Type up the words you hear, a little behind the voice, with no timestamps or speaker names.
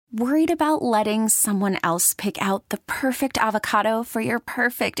Worried about letting someone else pick out the perfect avocado for your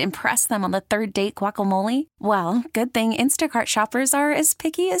perfect impress them on the third date guacamole? Well, good thing Instacart shoppers are as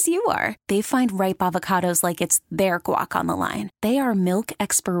picky as you are. They find ripe avocados like it's their guac on the line. They are milk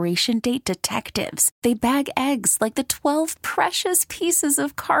expiration date detectives. They bag eggs like the 12 precious pieces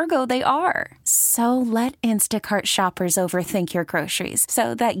of cargo they are. So let Instacart shoppers overthink your groceries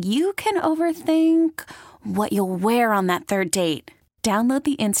so that you can overthink what you'll wear on that third date. Download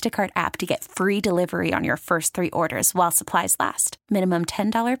the Instacart app to get free delivery on your first 3 orders while supplies last. Minimum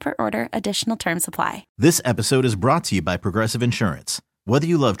 $10 per order. Additional terms apply. This episode is brought to you by Progressive Insurance. Whether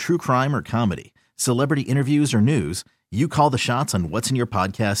you love true crime or comedy, celebrity interviews or news, you call the shots on what's in your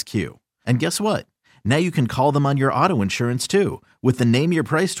podcast queue. And guess what? Now you can call them on your auto insurance too with the Name Your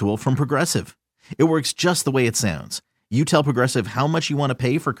Price tool from Progressive. It works just the way it sounds. You tell Progressive how much you want to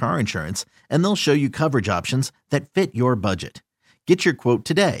pay for car insurance, and they'll show you coverage options that fit your budget. Get your quote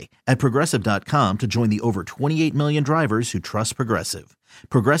today at Progressive.com to join the over 28 million drivers who trust Progressive.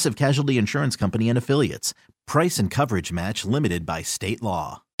 Progressive Casualty Insurance Company and Affiliates. Price and coverage match limited by state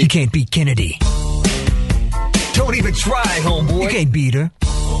law. You can't beat Kennedy. Don't even try, homeboy. You can't beat her.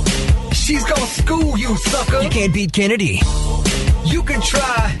 She's gonna school you, sucker. You can't beat Kennedy. You can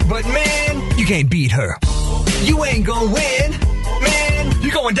try, but man, you can't beat her. You ain't gonna win. Man,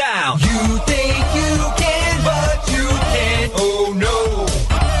 you're going down. You think you can, but you can't. Oh no.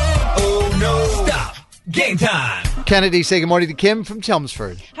 Oh no. Stop. Game time. Kennedy, say good morning to Kim from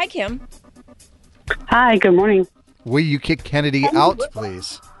Chelmsford. Hi, Kim. Hi, good morning. Will you kick Kennedy out,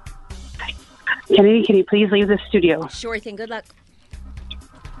 please? Kennedy, can you please leave the studio? Sure thing. Good luck.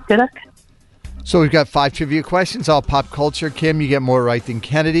 Good luck. So we've got 5 trivia questions, all pop culture. Kim, you get more right than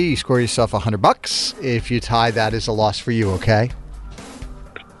Kennedy. You score yourself $100. If you tie, that is a loss for you, okay?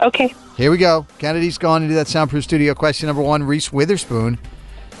 Okay. Here we go. Kennedy's gone into that soundproof studio. Question number 1. Reese Witherspoon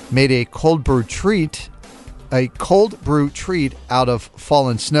made a cold brew treat out of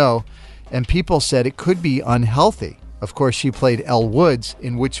fallen snow, and people said it could be unhealthy. Of course, she played Elle Woods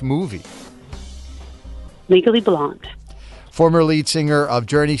in which movie? Legally Blonde. Former lead singer of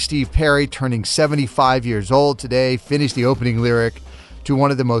Journey, Steve Perry, turning 75 years old today, finished the opening lyric to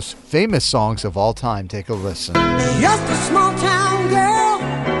one of the most famous songs of all time. Take a listen. Just a small town girl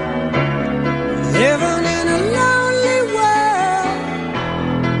living in a lonely world.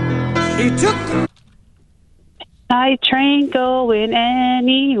 She took the night train going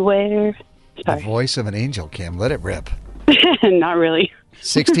anywhere. The Sorry. voice of an angel, Kim. Let it rip. Not really.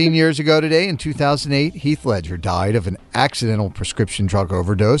 16 years ago today, in 2008, Heath Ledger died of an accidental prescription drug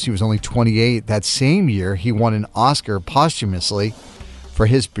overdose. He was only 28. That same year, he won an Oscar posthumously for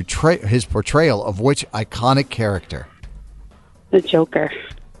his portrayal of which iconic character? The Joker.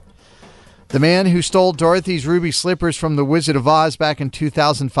 The man who stole Dorothy's ruby slippers from the Wizard of Oz back in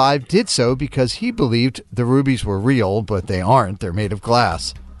 2005 did so because he believed the rubies were real, but they aren't. They're made of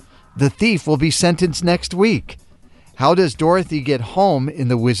glass. The thief will be sentenced next week. How does Dorothy get home in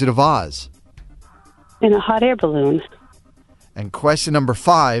The Wizard of Oz? In a hot air balloon. And question number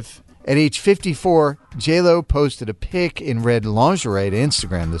 5. At age 54, J-Lo posted a pic in red lingerie to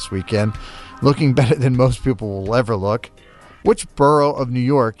Instagram this weekend, looking better than most people will ever look. Which borough of New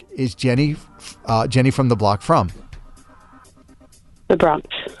York is Jenny from the block from? The Bronx.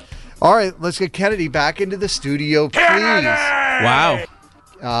 All right, let's get Kennedy back into the studio, please. Wow.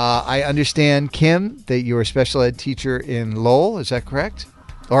 I understand, Kim, that you're a special ed teacher in Lowell. Is that correct?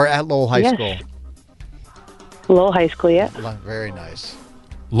 Or at Lowell High School? Lowell High School, yeah. Very nice.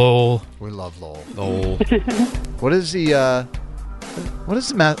 Lowell. We love Lowell. Lowell. What is the are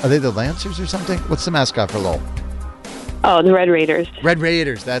they the Lancers or something? What's the mascot for Lowell? Oh, the Red Raiders. Red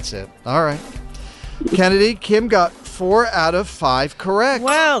Raiders, that's it. All right. Kennedy, Kim got 4 out of 5 correct.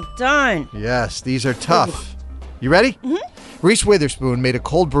 Well done. Yes, these are tough. You ready? Mm-hmm. Reese Witherspoon made a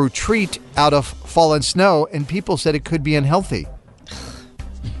cold brew treat out of fallen snow, and people said it could be unhealthy.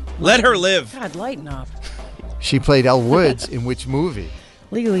 Let her live. God, lighten up. She played Elle Woods in which movie?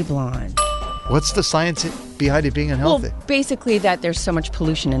 Legally Blonde. What's the science behind it being unhealthy? Well, basically that there's so much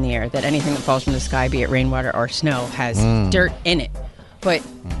pollution in the air that anything that falls from the sky, be it rainwater or snow, has dirt in it. But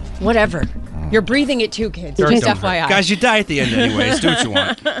whatever. You're breathing it too, kids. Just FYI. Guys, you die at the end anyways. Do what you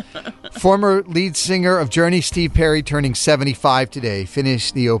want. Former lead singer of Journey, Steve Perry, turning 75 today,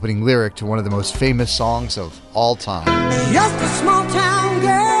 finished the opening lyric to one of the most famous songs of all time. just a small town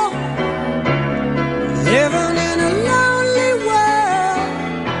girl living in a lonely world.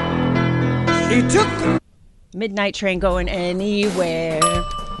 She took the Midnight train going anywhere.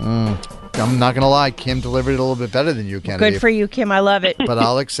 Got I'm not going to lie. Kim delivered it a little bit better than you, Kennedy. Good for you, Kim. I love it. But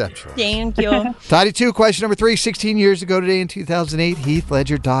I'll accept yours. Thank you. Tidy 2, question number 3. 16 years ago today in 2008, Heath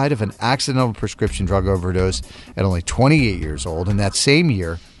Ledger died of an accidental prescription drug overdose at only 28 years old. In that same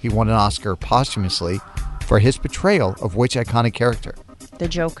year, he won an Oscar posthumously for his portrayal of which iconic character? The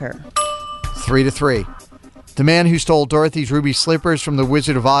Joker. 3-3. The man who stole Dorothy's ruby slippers from the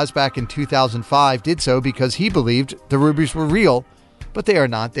Wizard of Oz back in 2005 did so because he believed the rubies were real, but they are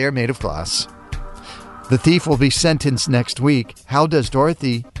not. They are made of glass. The thief will be sentenced next week. How does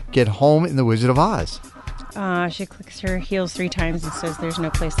Dorothy get home in the Wizard of Oz? She clicks her heels 3 times and says, "There's no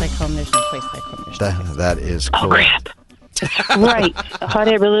place like home. There's no place like home." That is Oh, correct. crap. Right. The hot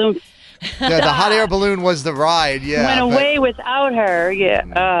air balloon Yeah, the hot air balloon was the ride. Yeah, went away without her.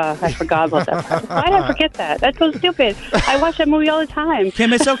 Yeah. I forgot about that part. Why did I forget that? That's so stupid. I watch that movie all the time.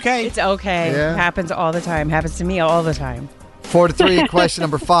 Kim, it's okay. It's okay. Yeah. Happens all the time. Happens to me all the time. 4-3. Question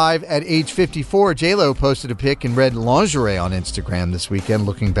number 5. At age 54, J-Lo posted a pic in red lingerie on Instagram this weekend,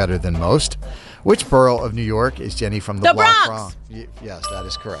 looking better than most. Which borough of New York is Jenny from the block Bronx. from? Yes, that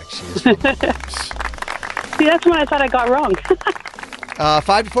is correct. She is from the Bronx. See, that's one I thought I got wrong.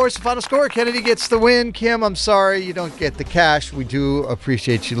 5-4 is the final score. Kennedy gets the win. Kim, I'm sorry you don't get the cash. We do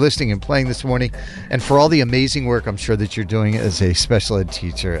appreciate you listening and playing this morning, and for all the amazing work I'm sure that you're doing as a special ed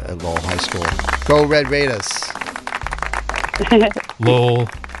teacher at Lowell High School. Go Red Raiders. Lol.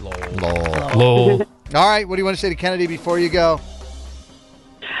 Lol. All right, what do you want to say to Kennedy before you go?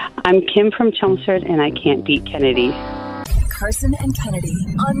 I'm Kim from Chelmsford, and I can't beat Kennedy. Carson and Kennedy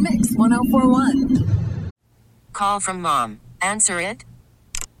on Mix 1041. Call from mom. Answer it.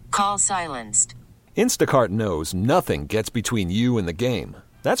 Call silenced. Instacart knows nothing gets between you and the game.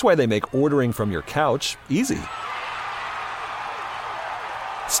 That's why they make ordering from your couch easy.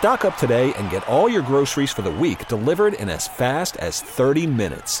 Stock up today and get all your groceries for the week delivered in as fast as 30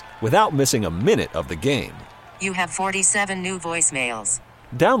 minutes without missing a minute of the game. You have 47 new voicemails.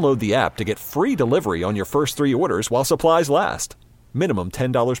 Download the app to get free delivery on your first 3 orders while supplies last. Minimum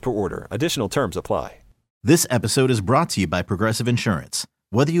 $10 per order. Additional terms apply. This episode is brought to you by Progressive Insurance.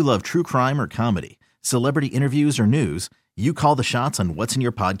 Whether you love true crime or comedy, celebrity interviews or news, you call the shots on what's in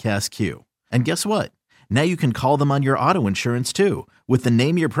your podcast queue. And guess what? Now you can call them on your auto insurance too with the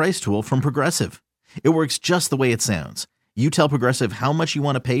Name Your Price tool from Progressive. It works just the way it sounds. You tell Progressive how much you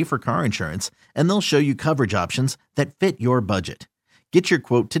want to pay for car insurance, and they'll show you coverage options that fit your budget. Get your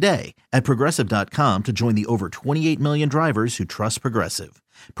quote today at Progressive.com to join the over 28 million drivers who trust Progressive.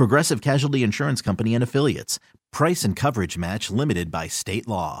 Progressive Casualty Insurance Company and Affiliates. Price and coverage match limited by state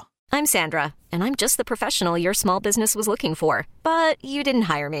law. I'm Sandra, and I'm just the professional your small business was looking for. But you didn't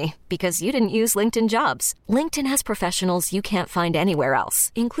hire me because you didn't use LinkedIn Jobs. LinkedIn has professionals you can't find anywhere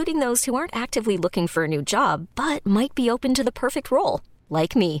else, including those who aren't actively looking for a new job, but might be open to the perfect role,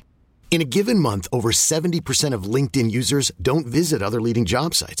 like me. In a given month, over 70% of LinkedIn users don't visit other leading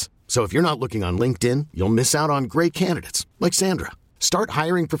job sites. So if you're not looking on LinkedIn, you'll miss out on great candidates like Sandra. Start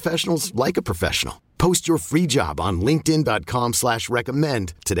hiring professionals like a professional. Post your free job on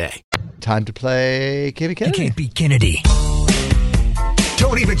linkedin.com/recommend today. Time to play Kennedy. You can't beat Kennedy.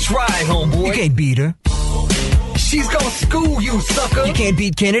 Don't even try, homeboy. You can't beat her. She's gonna school you, sucker. You can't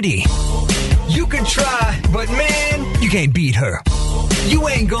beat Kennedy. You can try, but man, You can't beat her. you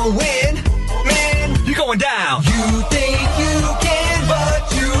ain't gonna win. Man, you're going down. You think you can,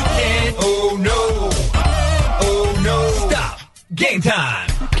 but you can't. Oh no. Oh no. Stop. Game time.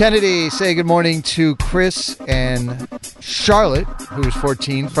 Kennedy, say good morning to Chris and Charlotte, who is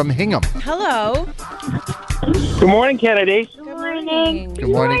 14, from Hingham. Hello. Good morning, Kennedy. Good morning. Good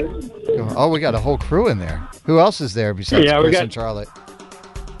morning. Oh, we got a whole crew in there. Who else is there besides Yeah, we Chris got- and Charlotte?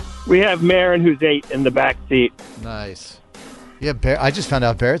 We have Marin, who's 8, in the back seat. Nice. Yeah, I just found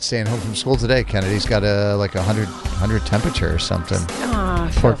out Barrett's staying home from school today. Kennedy's got a 100 temperature or something.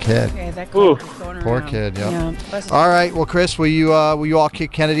 Aw, Poor kid. Okay, that cold is going Poor around. kid. Yep. Yeah. All right. Well, Chris, will you all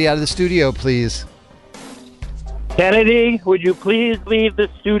kick Kennedy out of the studio, please? Kennedy, would you please leave the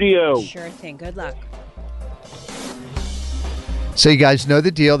studio? Sure thing. Good luck. So you guys know the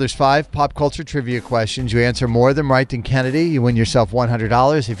deal. There's 5 pop culture trivia questions. You answer more of them right than Kennedy, you win yourself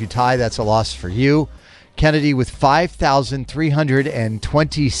 $100. If you tie, that's a loss for you. Kennedy with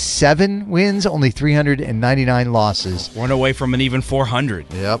 5,327 wins, only 399 losses. One away from an even 400.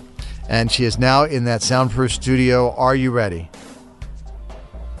 Yep. And she is now in that soundproof studio. Are you ready?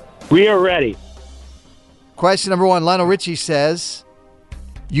 We are ready. Question number 1. Lionel Richie says,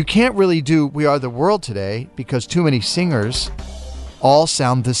 you can't really do We Are the World today because too many singers all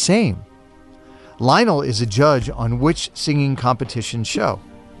sound the same. Lionel is a judge on which singing competition show?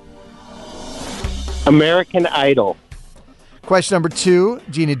 American Idol. Question number 2.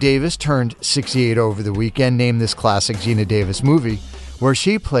 Gina Davis turned 68 over the weekend. Name this classic Gina Davis movie where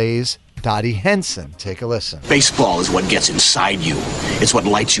she plays Dottie Henson. Take a listen. Baseball is what gets inside you. It's what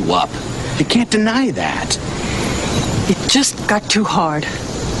lights you up. You can't deny that. It just got too hard.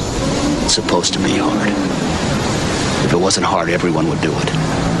 It's supposed to be hard. If it wasn't hard, everyone would do it.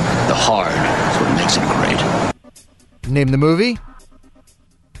 The hard is what makes it great. Name the movie.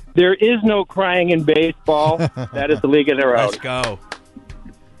 There is no crying in baseball. That is the League of Their Own. Let's go.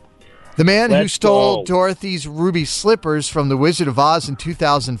 The man who Let's stole go. Dorothy's ruby slippers from The Wizard of Oz in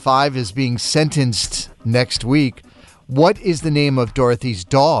 2005 is being sentenced next week. What is the name of Dorothy's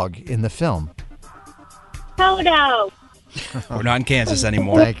dog in the film? Toto. We're not in Kansas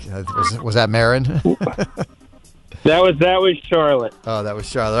anymore. Was that Marin? That was Charlotte. Oh, that was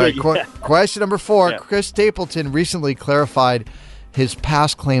Charlotte. All right, question number 4. Yeah. Chris Stapleton recently clarified his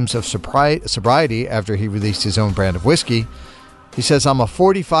past claims of sobriety after he released his own brand of whiskey. He says, I'm a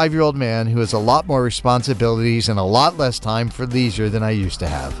 45-year-old man who has a lot more responsibilities and a lot less time for leisure than I used to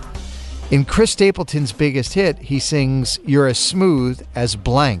have. In Chris Stapleton's biggest hit, he sings, You're as smooth as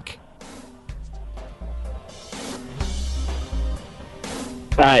blank.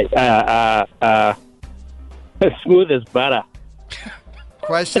 Smooth as butter.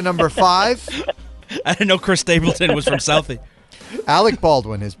 Question number 5. I didn't know Chris Stapleton was from Southie. Alec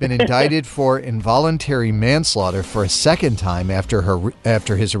Baldwin has been indicted for involuntary manslaughter for a second time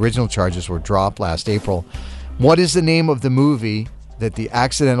after his original charges were dropped last April. What is the name of the movie that the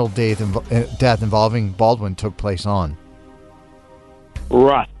accidental death involving Baldwin took place on?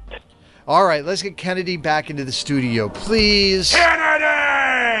 Rust. All right, let's get Kennedy back into the studio, please.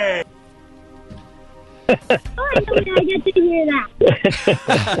 Kennedy! I get to hear that.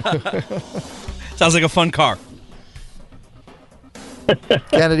 Sounds like a fun car.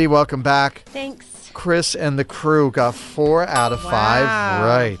 Kennedy, welcome back. Thanks. Chris and the crew got 4 out of 5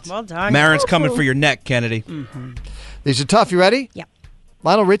 right. Well done. Marin's coming for your neck, Kennedy. Mm-hmm. These are tough. You ready? Yep.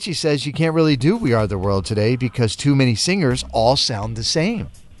 Lionel Richie says you can't really do We Are the World today because too many singers all sound the same.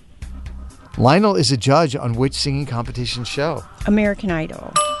 Lionel is a judge on which singing competition show? American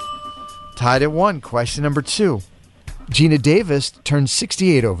Idol. Tied at 1. Question number 2. Gina Davis turned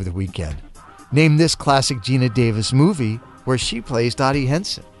 68 over the weekend. Name this classic Gina Davis movie where she plays Dottie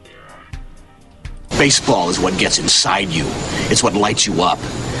Henson. Baseball is what gets inside you. It's what lights you up.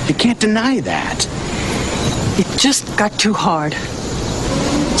 You can't deny that. It just got too hard.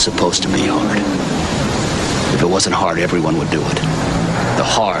 It's supposed to be hard. If it wasn't hard, everyone would do it. The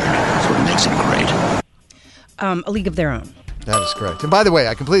hard is what makes it great. A League of Their Own. That is correct. And by the way,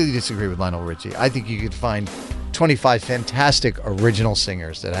 I completely disagree with Lionel Richie. I think you could find 25 fantastic original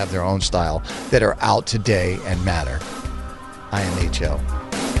singers that have their own style that are out today and matter. INHO.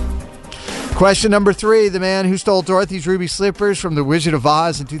 Question number 3. The man who stole Dorothy's ruby slippers from The Wizard of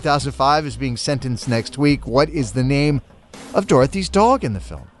Oz in 2005 is being sentenced next week. What is the name of Dorothy's dog in the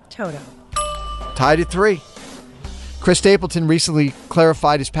film? Toto. Tied at 3. Chris Stapleton recently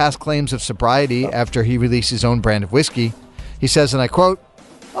clarified his past claims of sobriety after he released his own brand of whiskey. He says, and I quote,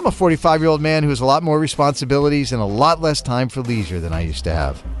 I'm a 45-year-old man who has a lot more responsibilities and a lot less time for leisure than I used to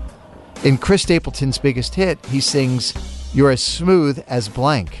have. In Chris Stapleton's biggest hit, he sings, You're as smooth as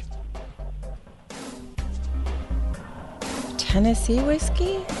blank. Tennessee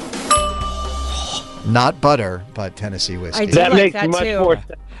whiskey? Not butter, but Tennessee whiskey. I do That like makes that much too. more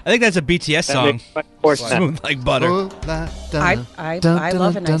sense. I think that's a BTS That song. makes much more sense. Smooth like butter. I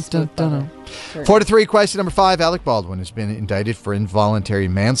love a nice smooth butter. 4-3. Question number 5. Alec Baldwin has been indicted for involuntary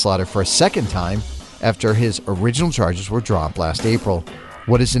manslaughter for a second time after his original charges were dropped last April.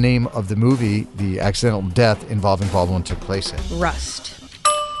 What is the name of the movie the accidental death involving Baldwin took place in? Rust.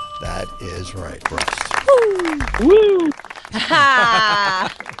 That is right, Rust. Woo!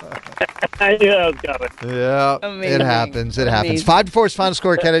 Ha! I knew that was coming. Yeah, Amazing. it happens. It happens. Amazing. 5-4 is final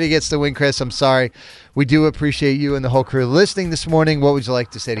score. Kennedy gets the win. Chris, I'm sorry. We do appreciate you and the whole crew listening this morning. What would you like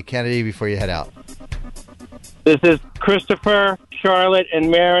to say to Kennedy before you head out? This is Christopher, Charlotte, and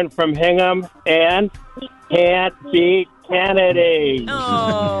Marin from Hingham, and can't beat Kennedy.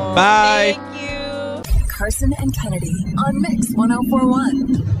 Oh, Bye. Thank you. Carson and Kennedy on Mix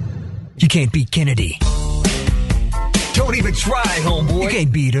 104.1. You can't beat Kennedy. Don't even try, homeboy. You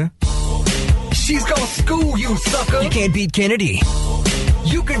can't beat her. She's gonna school you, sucker. You can't beat Kennedy.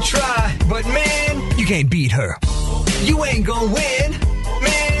 You can try, but man, You can't beat her. you ain't gonna win.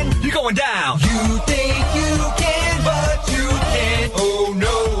 Man, you're going down. You think you can, but you can't. Oh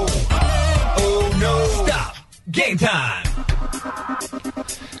no. Oh no. Stop. Game time.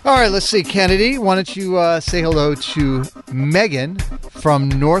 All right, let's see. Kennedy, why don't you say hello to Megan from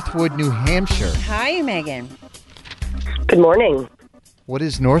Northwood, New Hampshire. Hi, Megan. Good morning. What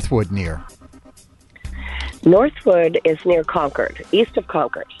is Northwood near? Northwood is near Concord, east of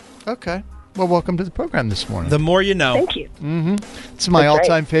Concord. Okay. Well, welcome to the program this morning. The more you know. Thank you. Mm-hmm. It's my That's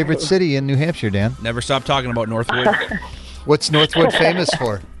all-time right. favorite city in New Hampshire, Dan. Never stop talking about Northwood. What's Northwood famous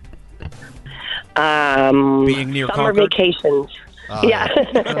for? Being near summer Concord. vacations.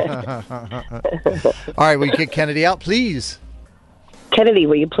 Yeah. All right, will you kick Kennedy out, please? Kennedy,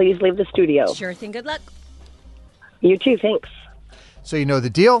 will you please leave the studio? Sure thing. Good luck. You too, thanks. So you know the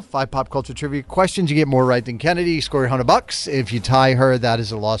deal. 5 pop culture trivia questions. You get more right than Kennedy. Score your $100. If you tie her, that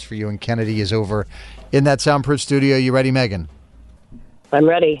is a loss for you, and Kennedy is over in that soundproof studio. You ready, Megan? I'm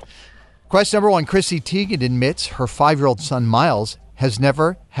ready. Question number 1. Chrissy Teigen admits her 5-year-old son, Miles, has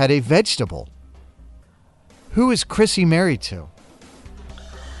never had a vegetable. Who is Chrissy married to?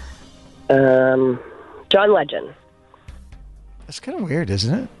 John Legend. That's kind of weird,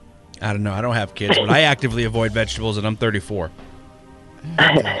 isn't it? I don't know. I don't have kids, but I actively avoid vegetables, and I'm 34.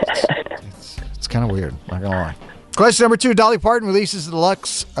 It's kind of weird. Not gonna lie. Question number 2. Dolly Parton releases a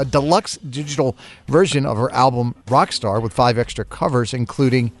deluxe digital version of her album Rockstar with 5 extra covers,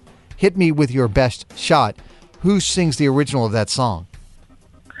 including "Hit Me With Your Best Shot." Who sings the original of that song?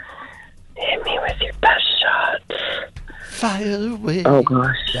 Hit me with your best shot. Fire away. Oh,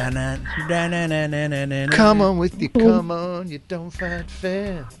 gosh. Come on with you, come on. You don't fight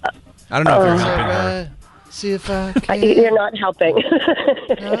fair. I don't know if you're It's helping all her. right. See if I can. You're not helping.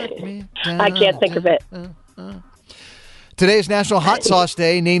 I can't think of it. Today is National Hot Sauce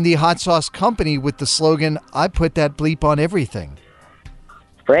Day. Name the hot sauce company with the slogan, "I put that bleep on everything."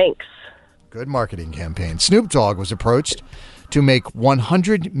 Frank's. Good marketing campaign. Snoop Dogg was approached to make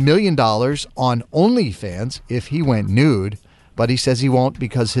 $100 million on OnlyFans if he went nude, but he says he won't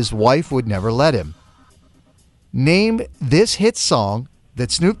because his wife would never let him. Name this hit song that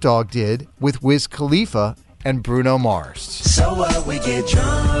Snoop Dogg did with Wiz Khalifa and Bruno Mars. So what, we get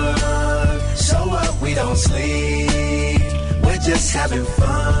drunk. So what, we don't sleep. We're just having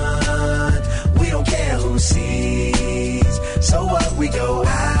fun. We don't care who sees. So what, we go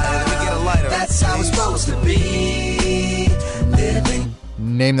out. We get a lighter. That's how it's supposed to be. Living.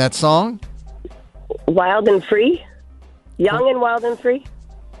 Name that song. Wild and Free? Young and Wild and Free?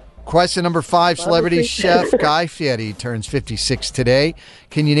 Question number 5. Well, Celebrity we chef appreciate it. Guy Fieri turns 56 today.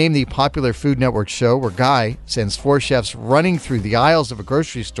 Can you name the popular Food Network show where Guy sends 4 chefs running through the aisles of a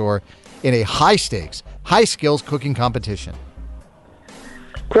grocery store in a high-stakes, high-skills cooking competition?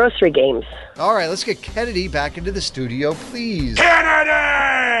 Grocery Games. All right, let's get Kennedy back into the studio, please.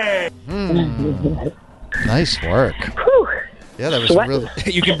 Kennedy! Nice work. Yeah, that was Sweat. really...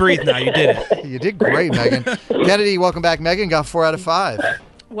 You can breathe now. You did it. You did great, Megan. Kennedy, welcome back. Megan got 4 out of 5.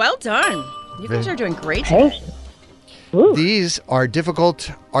 Well done. You guys Very- are doing great today. These are difficult.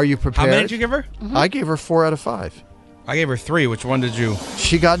 Are you How prepared? many did you give her? I gave her 4 out of 5. I gave her 3. Which one did you?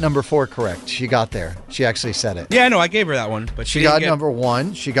 She got number 4 correct. She got there. She actually said it. Yeah, I know. I gave her that one, but She didn't got get, number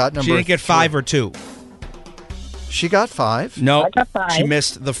 1. She got number She didn't get 5 or 2. She got 5. No, I got 5. she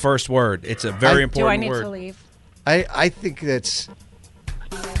missed the first word. It's a very Do I important need word. to leave? I think that's...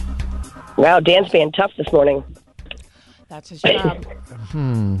 Wow, Dan's being tough this morning. That's his job.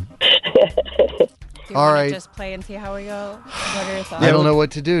 Hmm. Do you All want right. to just play and see how we go? What are your thoughts? I don't know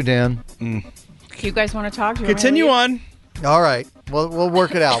what to do, Dan. Do you guys want to talk? Do you Continue want on. All right. We'll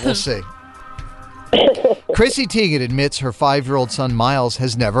work it out. We'll see. Chrissy Teigen admits her 5-year-old son, Miles,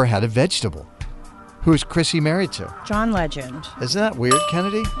 has never had a vegetable. Who's Chrissy married to? John Legend. Isn't that weird,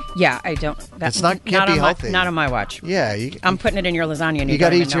 Kennedy? Yeah, I don't. It's not- can't be on healthy. not on my watch. Yeah. I'm putting it in your lasagna. And You got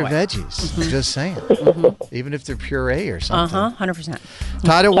to don't eat even your know it. veggies. Just saying. Even if they're puree or something. 100%.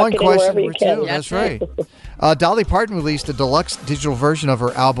 Tied at 1, Tuck it in question wherever you number 2. can. That's That's right. Dolly Parton released a deluxe digital version of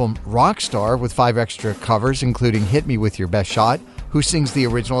her album Rockstar with 5 extra covers, including Hit Me With Your Best Shot. Who sings the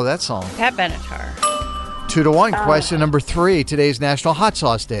original of that song? Pat Benatar. 2-1. Question number 3. Today's National Hot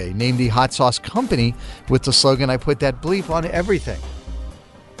Sauce Day. Name the hot sauce company with the slogan, "I put that bleep on everything."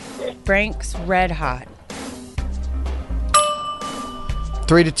 Frank's Red Hot.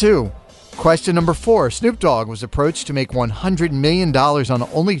 3-2. Question number 4. Snoop Dogg was approached to make $100 million on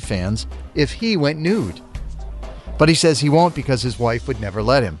OnlyFans if he went nude. But he says he won't because his wife would never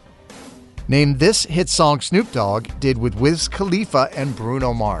let him. Name this hit song Snoop Dogg did with Wiz Khalifa and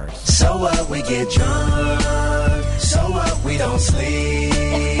Bruno Mars. So what, we get drunk. So what, we don't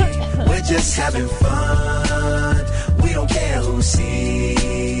sleep. We're just having fun. We don't care who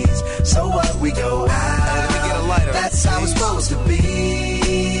sees. So what, we go out. We get a lighter. That's how it's supposed to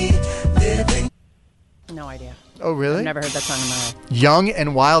be. Living. No idea. Oh, really? I've never heard that song in my life. Young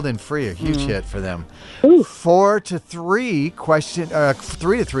and Wild and Free, a huge hit for them. 4-3.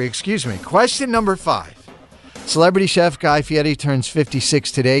 3-3. Excuse me. Question number 5. Celebrity chef Guy Fieri turns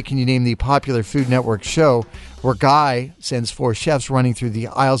 56 today. Can you name the popular Food Network show where Guy sends 4 chefs running through the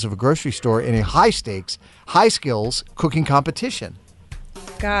aisles of a grocery store in a high-stakes, high-skills cooking competition?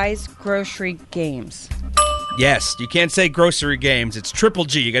 Guy's Grocery Games. Yes, you can't say grocery games. It's triple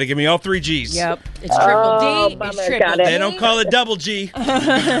G. You got to give me all 3 G's. Yep, it's triple D. bummer, It's triple got D. it. They don't call it double G. All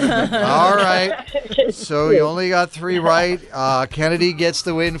right. So you only got 3 right. Kennedy gets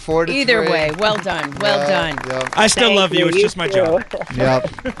the win 4-3. Either way, well done. Well done. Yep. I still love you. It's just my job. Yep.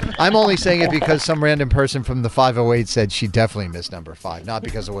 I'm only saying it because some random person from the 508 said she definitely missed number 5, not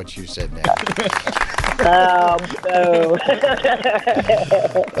because of what you said, Nick. No.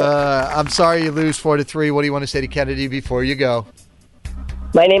 I'm sorry you lose 4-3. What do you want to say to Kennedy before you go?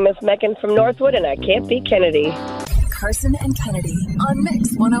 My name is Megan from Northwood, and I can't beat Kennedy. Carson and Kennedy on Mix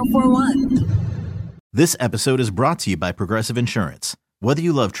 104.1. This episode is brought to you by Progressive Insurance. Whether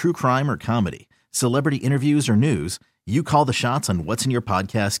you love true crime or comedy, celebrity interviews or news, you call the shots on what's in your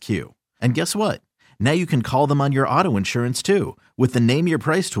podcast queue. And guess what? Now you can call them on your auto insurance too with the Name Your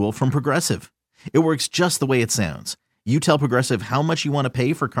Price tool from Progressive. It works just the way it sounds. You tell Progressive how much you want to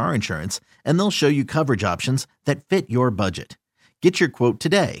pay for car insurance, and they'll show you coverage options that fit your budget. Get your quote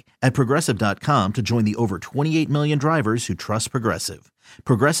today at Progressive.com to join the over 28 million drivers who trust Progressive.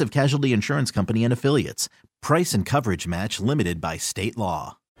 Progressive Casualty Insurance Company and Affiliates. Price and coverage match limited by state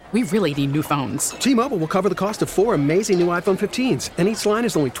law. We really need new phones. T-Mobile will cover the cost of 4 amazing new iPhone 15s, and each line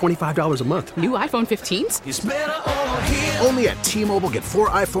is only $25 a month. New iPhone 15s? It's better over here. Only at T-Mobile, get 4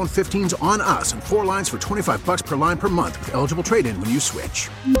 iPhone 15s on us and 4 lines for $25 per line per month with eligible trade-in when you switch.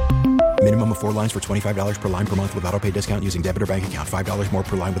 Minimum of 4 lines for $25 per line per month with autopay discount using debit or bank account. $5 more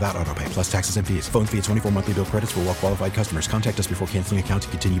per line without autopay, plus taxes and fees. Phone fee at 24 monthly bill credits for well-qualified customers. Contact us before canceling account to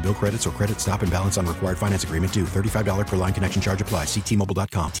continue bill credits or credit stop and balance on required finance agreement due. $35 per line connection charge applies. See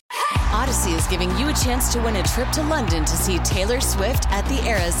T-Mobile.com. Odyssey is giving you a chance to win a trip to London to see Taylor Swift at the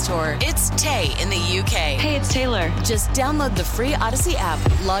Eras Tour. It's Tay in the UK. Hey, it's Taylor. Just download the free Odyssey app,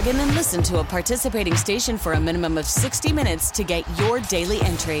 log in and listen to a participating station for a minimum of 60 minutes to get your daily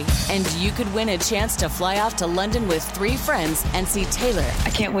entry. And you could win a chance to fly off to London with 3 friends and see Taylor. I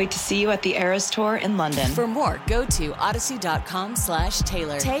can't wait to see you at the Eras Tour in London. For more, go to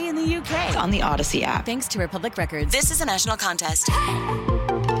odyssey.com/Taylor. Tay in the UK. It's on the Odyssey app. Thanks to Republic Records. This is a national contest.